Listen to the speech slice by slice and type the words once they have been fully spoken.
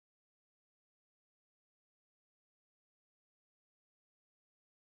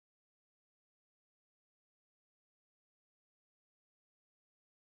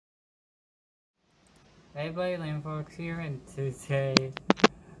Hey everybody, LandFox here, and today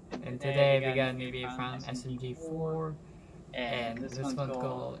we got a new video from SMG4, and this one's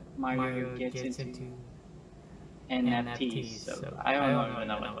called Mario Gets into NFTs. So I don't even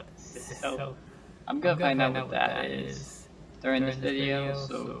know what this is. So I'm gonna find out what that is during this video.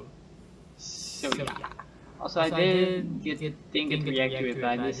 So yeah. Also, I didn't get to react to it, but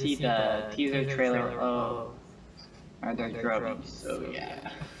I did see the teaser trailer of Murder Drums. So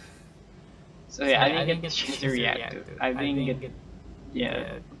yeah. So yeah, I didn't get the chance to react to it. I didn't get,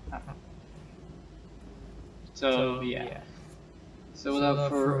 yeah. So yeah. So without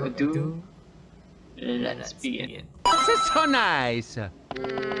further ado, let's begin. This is so nice.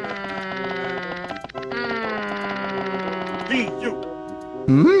 Hey, you.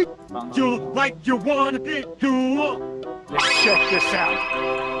 Hmm? You like you wanna be cool? Let's check this out.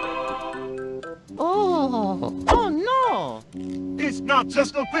 Oh no! It's not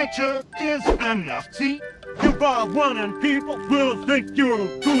just a picture, it's an NFT. You buy one and people will think you're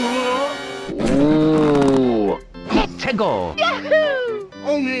cool. Ooh! Let's go! Yahoo!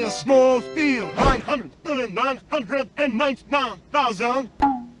 Only a small field, 999,000.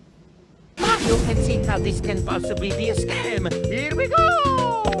 You can see how this can possibly be a scam. Here we go!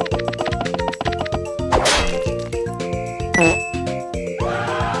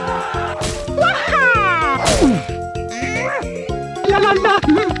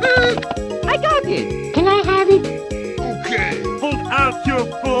 I got it! Can I have it? Okay, hold out your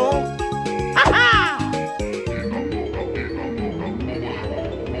phone.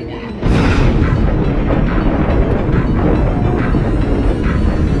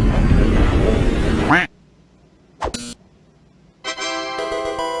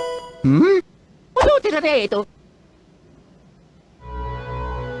 Hmm? Ano tira ito?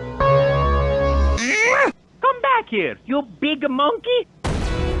 Come back here, you big monkey!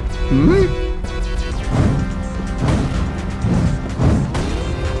 Hmm?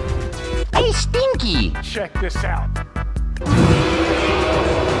 Hey, Stinky! Check this out.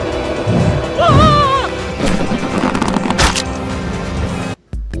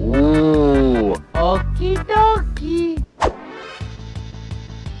 Ooh! Okie dokie!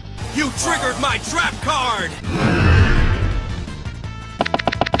 You triggered my trap card!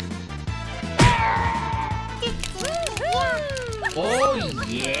 Oh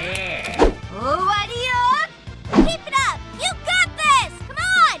yeah! Keep it up! You got this! Come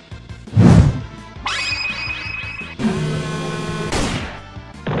on!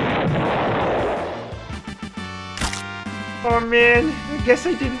 Oh man, I guess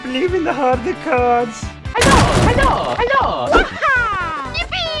I didn't believe in the harder cards. Hello!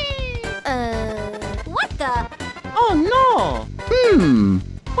 Yippee! What the? Oh no!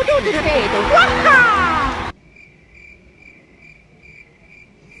 Ano tira ito?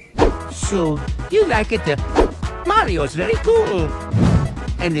 So, you like it? Mario's very cool.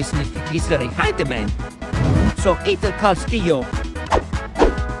 And this is very high demand. So it'll cost you.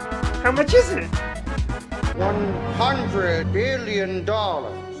 How much is it? $100 billion.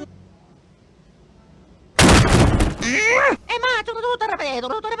 No!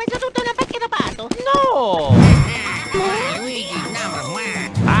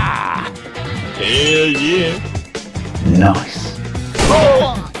 Ah! Hell yeah! Nice.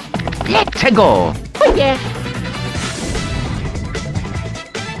 Oh! Let's go! Oh yeah!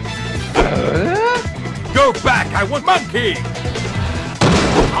 Go back! I want monkey!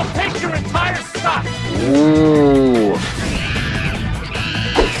 I'll take your entire stock! Ooh!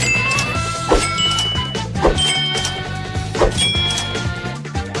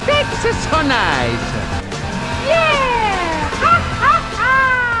 This is so nice! Yeah! Ha ha ha!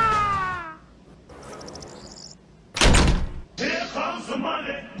 Here comes the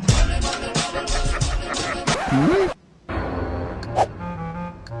money.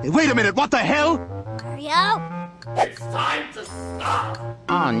 Hey, wait a minute, what the hell? Mario? It's time to stop!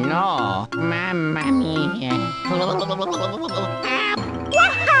 Oh no! Mamma mia!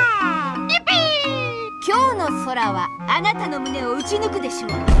 Yippee! 今日の空はあなたの胸を打ち抜くでしょう。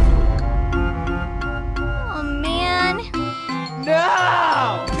Oh man.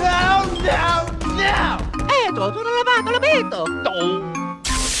 No! No! No! No! Eto, tu l'ho lavato!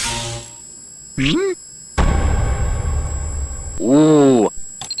 Hmm? Ooh!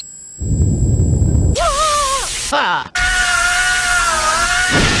 Ah!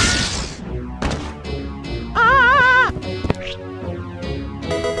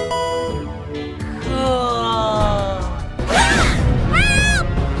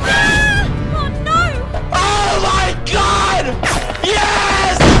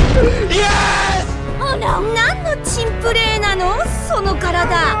 Yes! Yes! Oh no! 何のチンプレーなの？その体。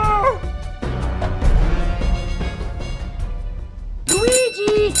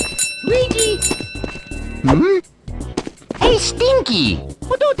Monkey!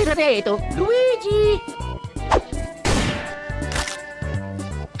 Pututi na rito! Luigi!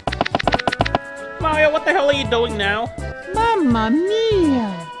 Mario, what the hell are you doing now? Mamma mia!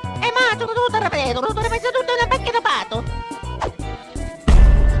 Ma tutto na rito! Tutto na perché na pato!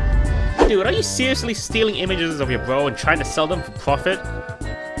 Dude, are you seriously stealing images of your bro and trying to sell them for profit?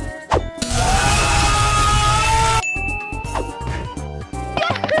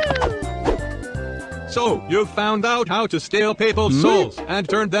 So, you found out how to steal people's souls and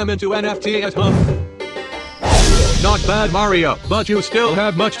turn them into NFTs, huh? Not bad, Mario, but you still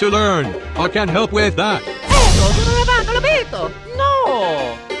have much to learn. I can help with that.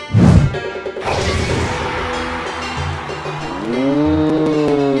 No!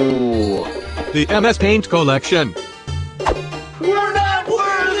 The MS Paint collection. We're not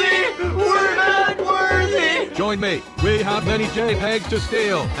worthy! We're not worthy! Join me. We have many JPEGs to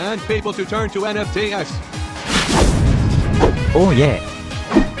steal and people to turn to NFTs. Oh yeah.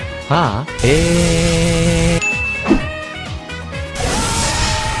 Ah,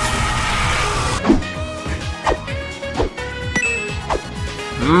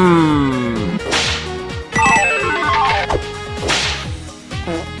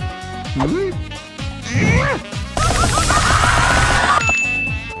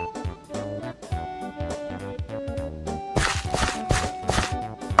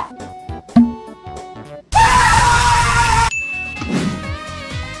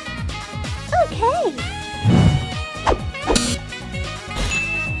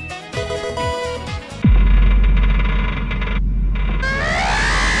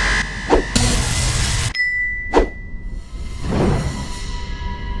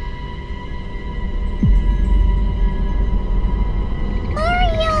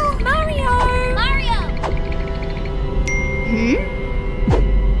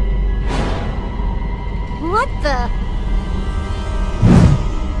 What the?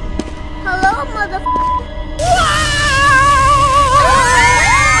 Hello,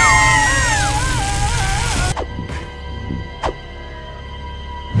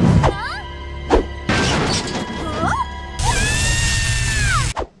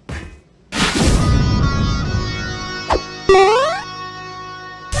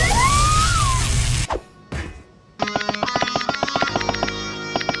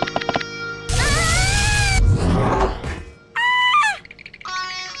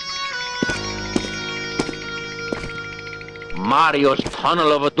 Mario's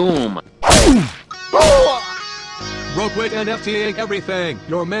Tunnel of Doom. Bro, quit NFTing everything.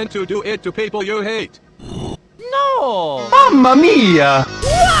 You're meant to do it to people you hate. No! Mamma mia!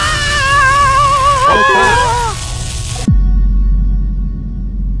 Okay.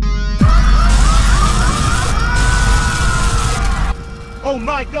 Oh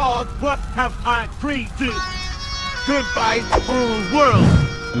my God, what have I created? Goodbye, whole world.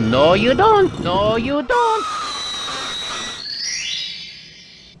 No, you don't. No, you don't.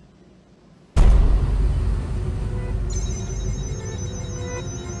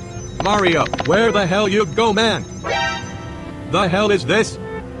 Mario, where the hell you go, man? The hell is this?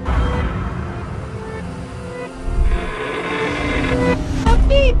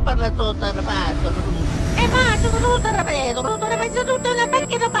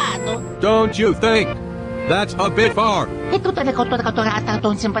 Don't you think? That's a bit far.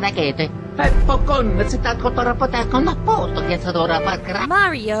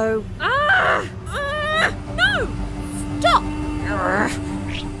 Mario! No! Stop!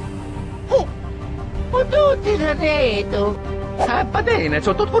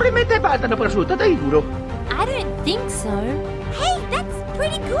 I don't think so. Hey, that's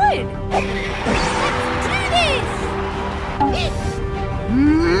pretty good! Let's do this!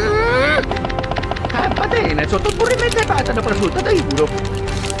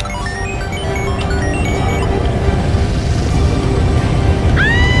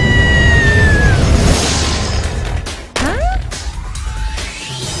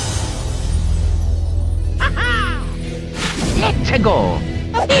 Let's go.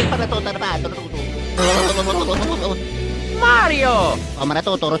 Mario!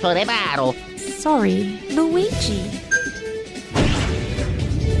 Sorry, Luigi.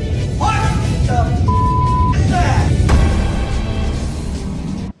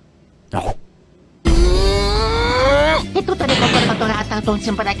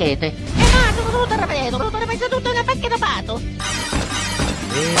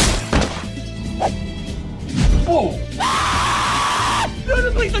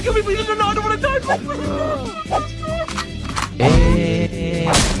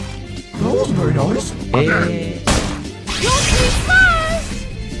 That was very nice. You'll be first!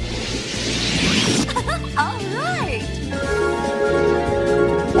 All right!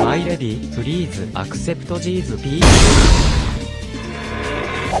 Please accept these P.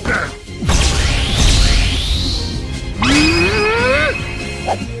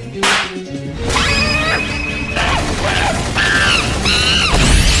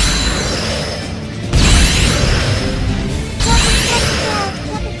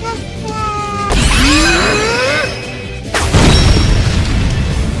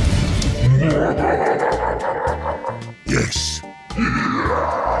 Yes.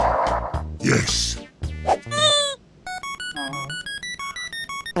 Yes.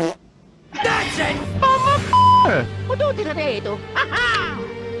 That's it! What do you do?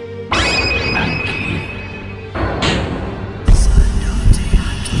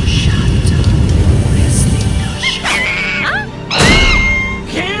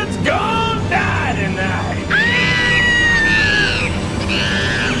 Kids gonna die tonight.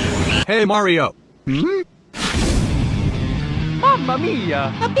 Hey Mario! Mamma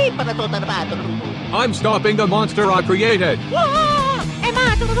mia! I'm stopping the monster I created!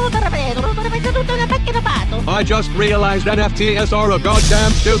 I just realized NFTs are a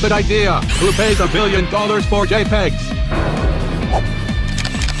goddamn stupid idea! Who pays $1 billion for JPEGs?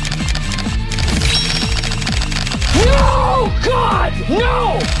 No! God!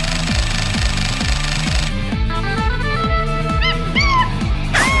 No!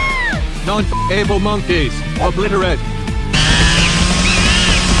 Non-able monkeys! Obliterate!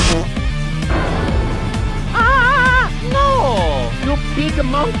 No! You big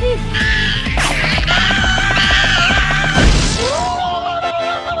monkey!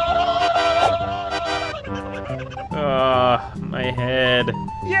 My head.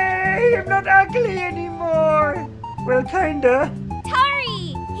 Yay! I'm not ugly anymore! Well, kinda.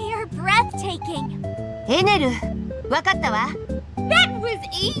 Tari, you're breathtaking. エネル、わかったわ。That was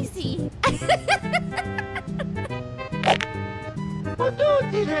easy. What do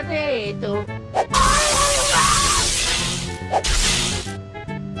you do?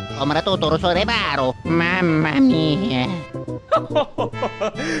 Come tutto sul reparo. Mamma mia.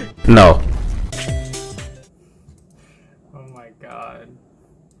 No. Oh my god.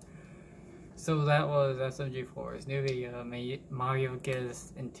 So that was SMG4's new video. Mario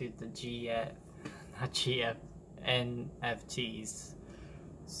gets into the NFTs.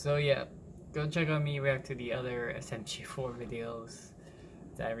 So yeah, go check out me react to the other SMG4 videos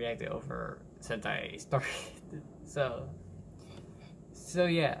that I reacted over since I started. So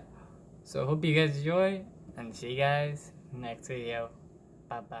yeah. So hope you guys enjoy and see you guys next video.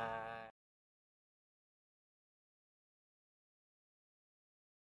 Bye bye.